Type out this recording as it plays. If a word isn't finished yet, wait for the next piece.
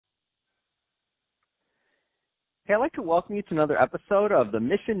Hey, I'd like to welcome you to another episode of the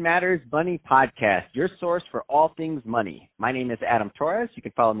Mission Matters Money Podcast, your source for all things money. My name is Adam Torres. You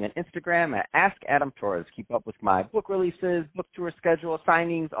can follow me on Instagram at AskAdamTorres. Keep up with my book releases, book tour schedule,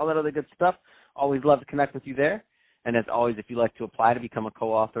 signings, all that other good stuff. Always love to connect with you there. And as always, if you'd like to apply to become a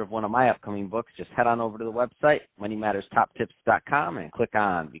co-author of one of my upcoming books, just head on over to the website, moneymatterstoptips.com, and click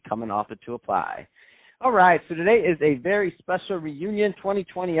on Become an Author to apply. All right, so today is a very special reunion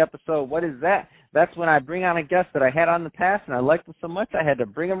 2020 episode. What is that? That's when I bring on a guest that I had on the past, and I liked him so much I had to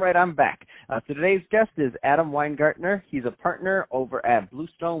bring him right on back. So today's guest is Adam Weingartner. He's a partner over at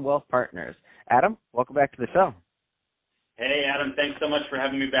Bluestone Wealth Partners. Adam, welcome back to the show. Hey, Adam. Thanks so much for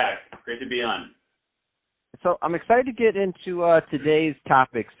having me back. Great to be on. So I'm excited to get into today's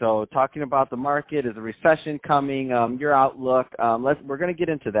topic. So talking about the market, is a recession coming, your outlook. We're going to get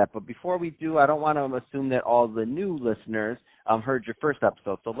into that. But before we do, I don't want to assume that all the new listeners heard your first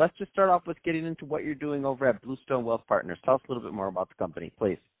episode. So let's just start off with getting into what you're doing over at Bluestone Wealth Partners. Tell us a little bit more about the company,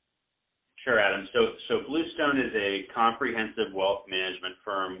 please. Sure, Adam. So Bluestone is a comprehensive wealth management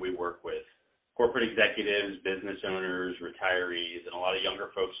firm. We work with corporate executives, business owners, retirees, and a lot of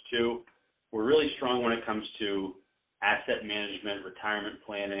younger folks too. We're really strong when it comes to asset management, retirement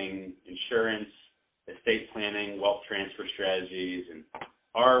planning, insurance, estate planning, wealth transfer strategies, and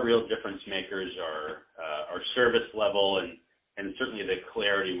our real difference makers are our service level and certainly the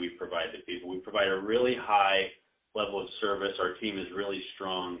clarity we provide to people. We provide a really high level of service. Our team is really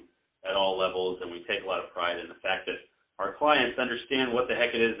strong at all levels, and we take a lot of pride in the fact that our clients understand what the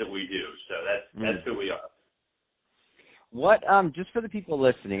heck it is that we do. So that's who we are. What, just for the people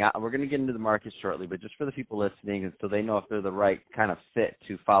listening, we're going to get into the market shortly, but just for the people listening, and so they know if they're the right kind of fit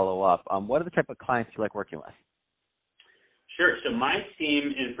to follow up, what are the type of clients you like working with? Sure. So my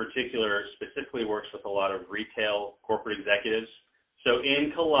team in particular specifically works with a lot of retail corporate executives. So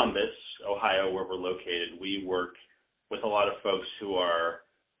in Columbus, Ohio, where we're located, we work with a lot of folks who are,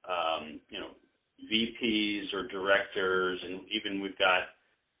 VPs or directors, and even we've got a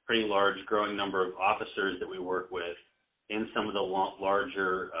pretty large growing number of officers that we work with in some of the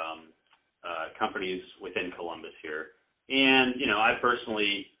larger companies within Columbus here. And, I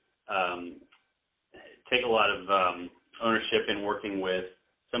personally take a lot of ownership in working with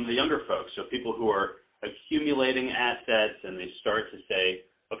some of the younger folks, so people who are accumulating assets and they start to say,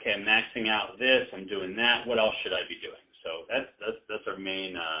 okay, I'm maxing out this, I'm doing that, what else should I be doing? So that's our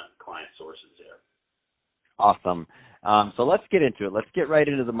main client sources there. Awesome. So let's get into it. Let's get right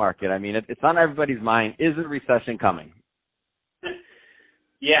into the market. I mean, it's on everybody's mind. Is a recession coming?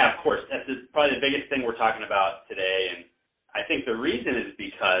 Yeah, of course. That's probably the biggest thing we're talking about today. And I think the reason is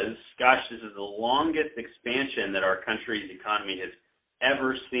because, this is the longest expansion that our country's economy has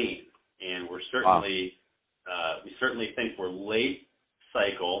ever seen. And we're certainly, we certainly think we're late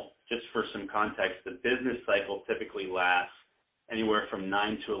cycle. Just for some context, the business cycle typically lasts anywhere from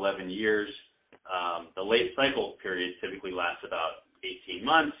 9 to 11 years. The late cycle period typically lasts about 18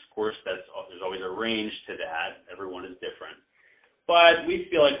 months. Of course, there's always a range to that. Everyone is different. But we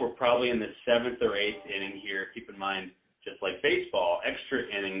feel like we're probably in the 7th or 8th inning here. Keep in mind, just like baseball, extra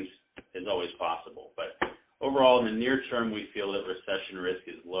innings is always possible. But overall, in the near term, we feel that recession risk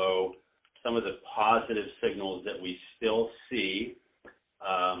is low. Some of the positive signals that we still see,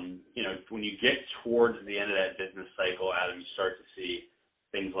 when you get towards the end of that business cycle, Adam, you start to see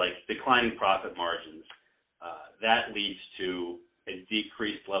things like declining profit margins. That leads to a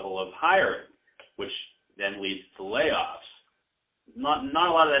decreased level of hiring, which then leads to layoffs. Not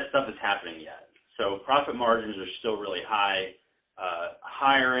a lot of that stuff is happening yet. So profit margins are still really high.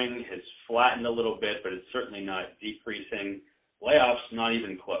 Hiring has flattened a little bit, but it's certainly not decreasing. Layoffs, not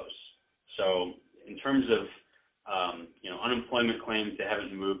even close. So in terms of, unemployment claims, they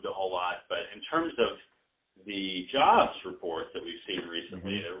haven't moved a whole lot. But in terms of the jobs reports that we've seen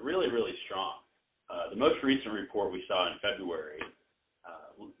recently, they're really, really strong. The most recent report we saw in February,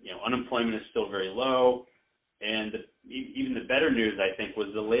 unemployment is still very low. And even the better news, I think,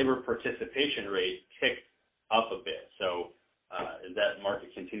 was the labor participation rate ticked up a bit. So as that market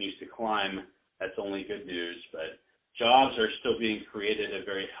continues to climb, that's only good news. But jobs are still being created at a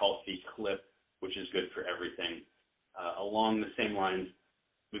very healthy clip, which is good for everything. Along the same lines,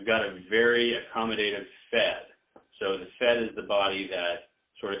 we've got a very accommodative Fed. So the Fed is the body that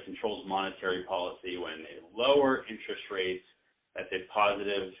sort of controls monetary policy. When they lower interest rates, that's a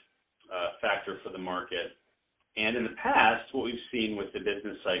positive factor for the market. And in the past, what we've seen with the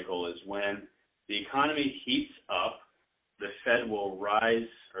business cycle is when the economy heats up, the Fed will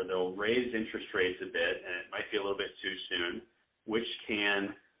rise, or they'll raise interest rates a bit, and it might be a little bit too soon, which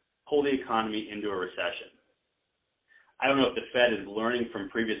can pull the economy into a recession. I don't know if the Fed is learning from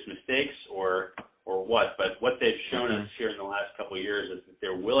previous mistakes or or what, but what they've shown us here in the last couple of years is that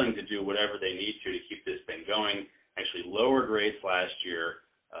they're willing to do whatever they need to keep this thing going. Actually lowered rates last year.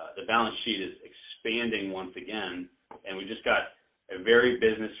 The balance sheet is expanding once again, and we just got a very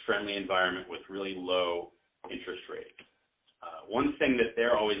business-friendly environment with really low interest rates. One thing that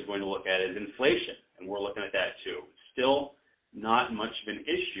they're always going to look at is inflation, and we're looking at that too. Still not much of an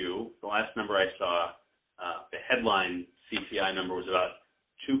issue. The last number I saw, the headline CPI number was about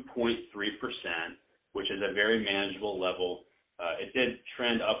 2.3%, which is a very manageable level. It did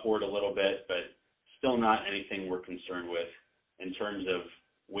trend upward a little bit, but still not anything we're concerned with in terms of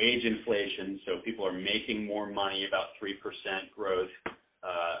wage inflation. So people are making more money, about 3% growth.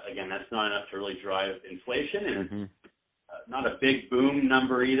 Again, that's not enough to really drive inflation, and not a big boom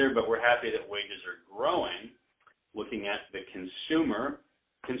number either, but we're happy that wages are growing. Looking at the consumer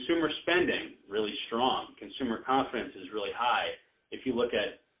spending really strong. Consumer confidence is really high. If you look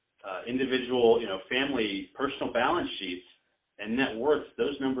at individual, family personal balance sheets and net worth,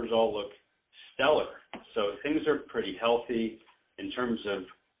 those numbers all look stellar. So things are pretty healthy in terms of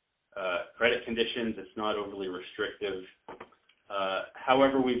credit conditions. It's not overly restrictive.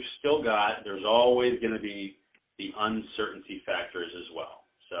 However, there's always going to be the uncertainty factors as well.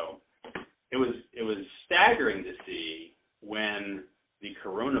 So it was staggering to see when the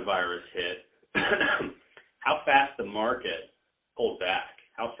coronavirus hit how fast the market pulled back,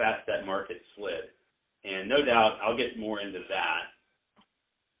 how fast that market slid. And no doubt I'll get more into that.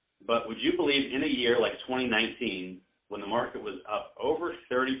 But would you believe in a year like 2019, when the market was up over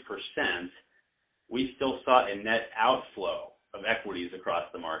 30%, we still saw a net outflow of equities across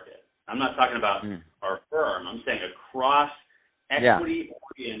the market? I'm not talking about our firm. I'm saying across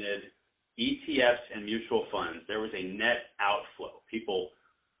equity-oriented ETFs and mutual funds, there was a net outflow. People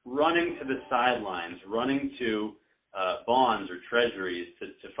running to the sidelines, running to bonds or treasuries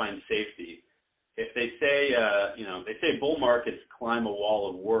to find safety. If they say, they say bull markets climb a wall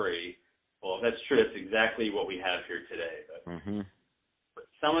of worry. Well, if that's true, that's exactly what we have here today. But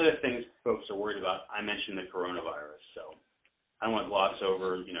some of the things folks are worried about, I mentioned the coronavirus, so I don't want to gloss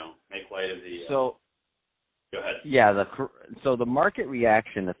over, make light of the. So, go ahead. Yeah, so the market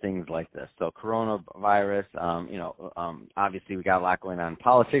reaction to things like this. So coronavirus, obviously we got a lot going on in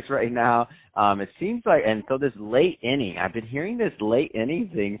politics right now. It seems like, and so this late inning, I've been hearing this late inning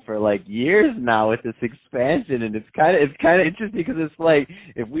thing for like years now with this expansion, and it's kind of interesting because it's like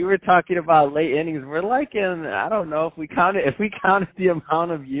if we were talking about late innings, we're like in, I don't know if we counted the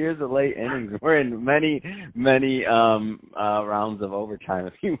amount of years of late innings, we're in many rounds of overtime,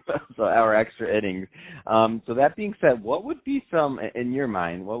 if you will, so our extra innings. So that being said, what would be in your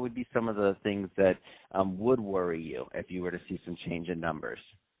mind, what would be some of the things that would worry you if you were to see some change in numbers?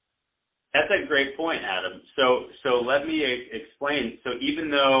 That's a great point, Adam. So let me explain. So even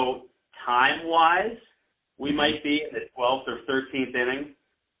though time-wise we might be in the 12th or 13th inning,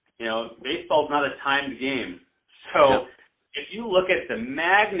 baseball's not a timed game. So if you look at the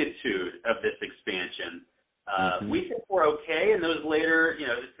magnitude of this expansion, we think we're okay in those later,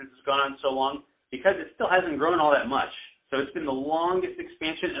 since it's gone on so long, because it still hasn't grown all that much. So it's been the longest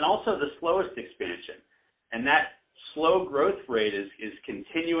expansion and also the slowest expansion. And that slow growth rate is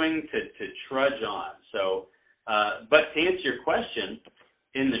continuing to trudge on. So, but to answer your question,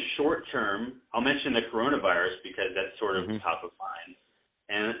 in the short term, I'll mention the coronavirus because that's sort of top of mind.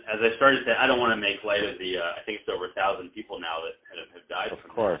 And as I started to say, I don't want to make light of the, I think it's over 1,000 people now that have died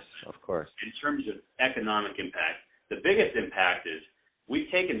from that. Of course. In terms of economic impact, the biggest impact is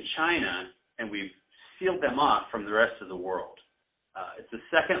we've taken China and we've sealed them off from the rest of the world. It's the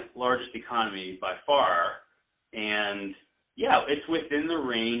second largest economy by far, and it's within the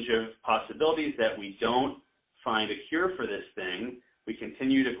range of possibilities that we don't find a cure for this thing. We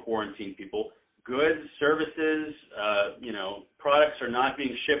continue to quarantine people. Goods, services, products are not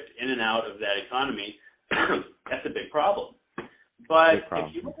being shipped in and out of that economy. That's a big problem. But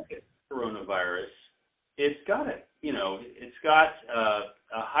if you look at coronavirus, it's got a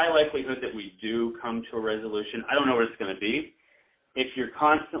high likelihood that we do come to a resolution. I don't know what it's going to be. If you're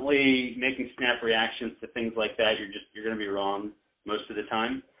constantly making snap reactions to things like that, you're going to be wrong most of the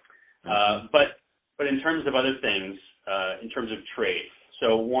time. But in terms of other things, in terms of trade,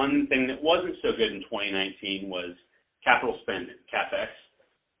 so one thing that wasn't so good in 2019 was capital spending, CapEx,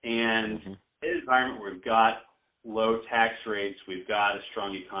 and in an environment where we've got low tax rates, we've got a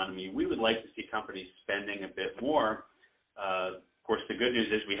strong economy, we would like to see companies spending a bit more. Of course, the good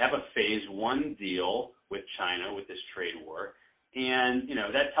news is we have a phase 1 deal with China with this trade war. And,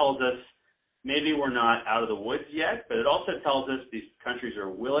 that tells us maybe we're not out of the woods yet, but it also tells us these countries are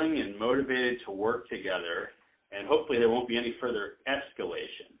willing and motivated to work together, and hopefully there won't be any further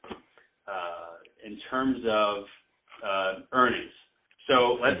escalation. terms of earnings.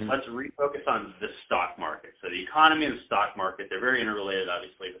 So let's refocus on the stock market. So the economy and the stock market, they're very interrelated,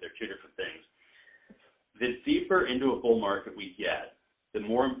 obviously, but they're two different things. The deeper into a bull market we get, the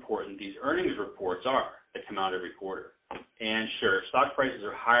more important these earnings reports are that come out every quarter. And sure, stock prices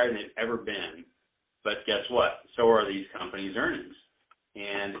are higher than they've ever been, but guess what? So are these companies' earnings.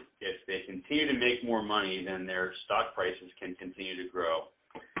 And if they continue to make more money, then their stock prices can continue to grow.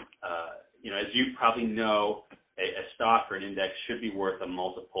 As you probably know, a stock or an index should be worth a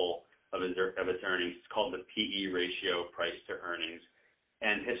multiple of its earnings. It's called the PE ratio, price to earnings.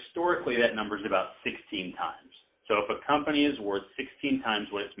 And historically, that number is about 16 times. So if a company is worth 16 times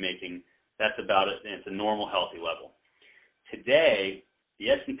what it's making, that's about it, and it's a normal, healthy level. Today,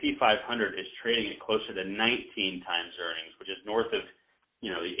 the S&P 500 is trading at closer to 19 times earnings, which is north of, the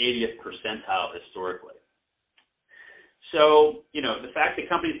 80th percentile historically. So, the fact that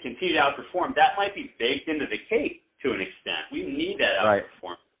companies continue to outperform, that might be baked into the cake to an extent. We need that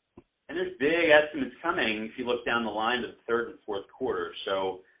outperformance. Right. And there's big estimates coming if you look down the line to the third and fourth quarter.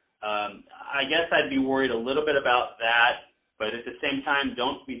 So I guess I'd be worried a little bit about that. But at the same time,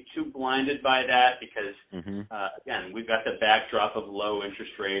 don't be too blinded by that because, again, we've got the backdrop of low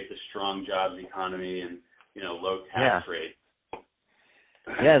interest rates, a strong jobs economy, and, low tax rates.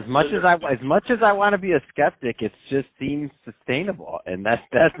 Yeah, as much as I want to be a skeptic, it just seems sustainable, and that's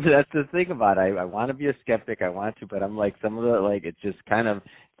the thing about it. I want to be a skeptic, but I'm like some of the it's just kind of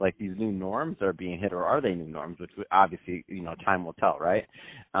like these new norms are being hit, or are they new norms? Which obviously time will tell, right?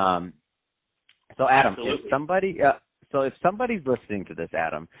 So Adam, Absolutely. if somebody's listening to this,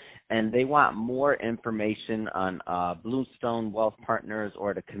 Adam, and they want more information on Bluestone Wealth Partners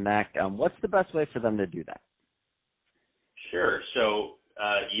or to connect, what's the best way for them to do that? Sure. So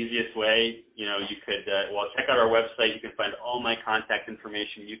easiest way, you could, check out our website. You can find all my contact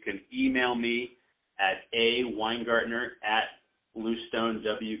information. You can email me at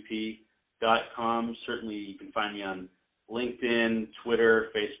aweingartner@bluestonewp.com. Certainly you can find me on LinkedIn,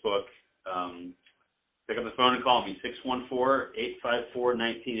 Twitter, Facebook. Pick up the phone and call me,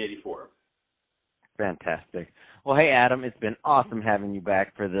 614-854-1984. Fantastic. Well, hey, Adam, it's been awesome having you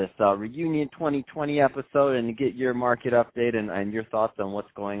back for this Reunion 2020 episode and to get your market update and your thoughts on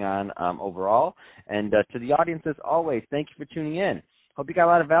what's going on overall. And to the audience, as always, thank you for tuning in. Hope you got a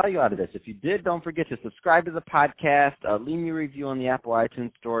lot of value out of this. If you did, don't forget to subscribe to the podcast, leave me a review on the Apple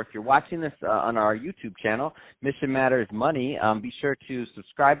iTunes Store. If you're watching this on our YouTube channel, Mission Matters Money, be sure to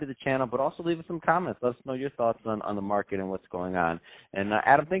subscribe to the channel, but also leave us some comments. Let us know your thoughts on the market and what's going on. And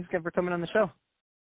Adam, thanks again for coming on the show.